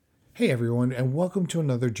Hey everyone, and welcome to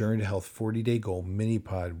another Journey to Health 40-Day Goal mini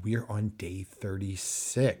pod. We are on day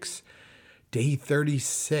 36. Day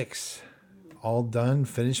 36. All done,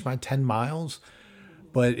 finished my 10 miles,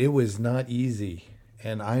 but it was not easy.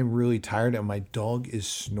 And I'm really tired, and my dog is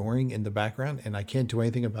snoring in the background, and I can't do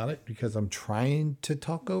anything about it because I'm trying to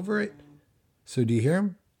talk over it. So, do you hear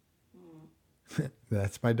him?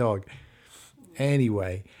 That's my dog.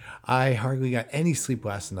 Anyway, I hardly got any sleep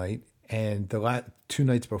last night, and the last 2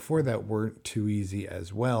 nights before that weren't too easy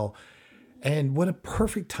as well. And what a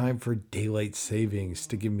perfect time for daylight savings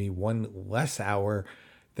to give me one less hour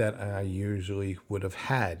that I usually would have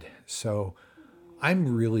had. So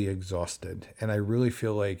I'm really exhausted, and I really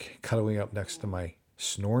feel like cuddling up next to my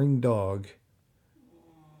snoring dog,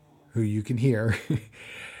 who you can hear.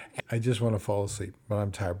 I just want to fall asleep, but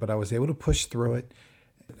I'm tired. But I was able to push through it.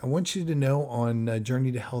 I want you to know on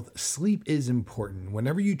Journey to Health, sleep is important.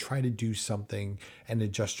 Whenever you try to do something and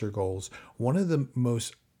adjust your goals, one of the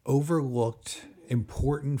most overlooked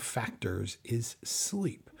important factors is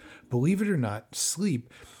sleep. Believe it or not, sleep,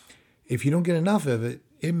 if you don't get enough of it,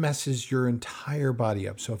 it messes your entire body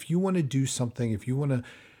up. So if you want to do something, if you want to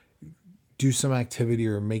do some activity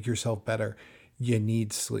or make yourself better, you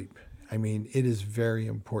need sleep. I mean, it is very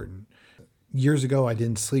important. Years ago, I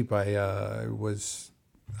didn't sleep.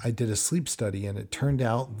 I did a sleep study, and it turned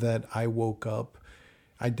out that I woke up.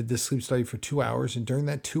 I did this sleep study for 2 hours, and during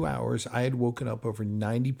that 2 hours, I had woken up over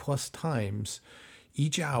 90 plus times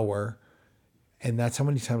each hour, and that's how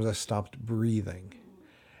many times I stopped breathing.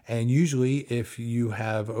 And usually, if you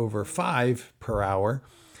have over 5 per hour,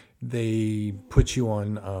 they put you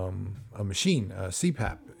on a machine,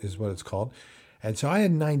 CPAP is what it's called. And so I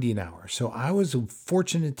had 90 an hour. So I was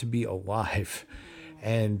fortunate to be alive.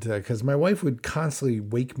 And because my wife would constantly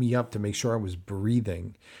wake me up to make sure I was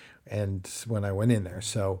breathing, and when I went in there,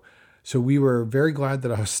 so we were very glad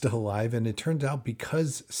that I was still alive. And it turned out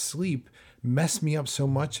because sleep messed me up so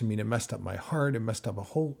much. I mean, it messed up my heart, it messed up a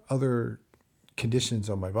whole other conditions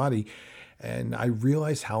on my body, and I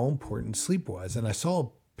realized how important sleep was. And I saw a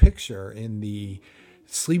picture in the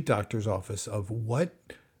sleep doctor's office of what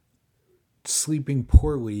sleeping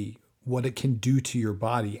poorly, what it can do to your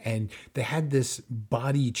body. And they had this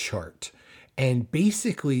body chart. And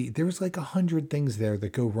basically, there was like 100 things there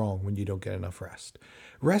that go wrong when you don't get enough rest.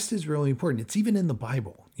 Rest is really important. It's even in the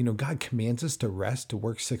Bible. You know, God commands us to rest, to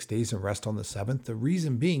work 6 days and rest on the seventh. The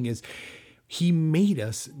reason being is He made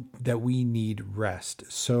us that we need rest.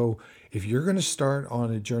 So if you're going to start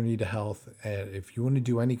on a journey to health, if you want to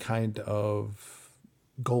do any kind of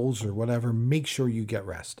goals or whatever, make sure you get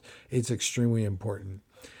rest. It's extremely important.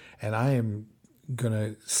 And I am going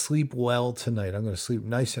to sleep well tonight. I'm going to sleep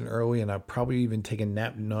nice and early, and I'll probably even take a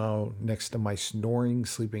nap now next to my snoring,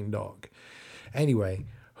 sleeping dog. Anyway,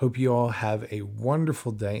 hope you all have a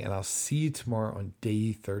wonderful day, and I'll see you tomorrow on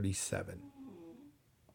day 37.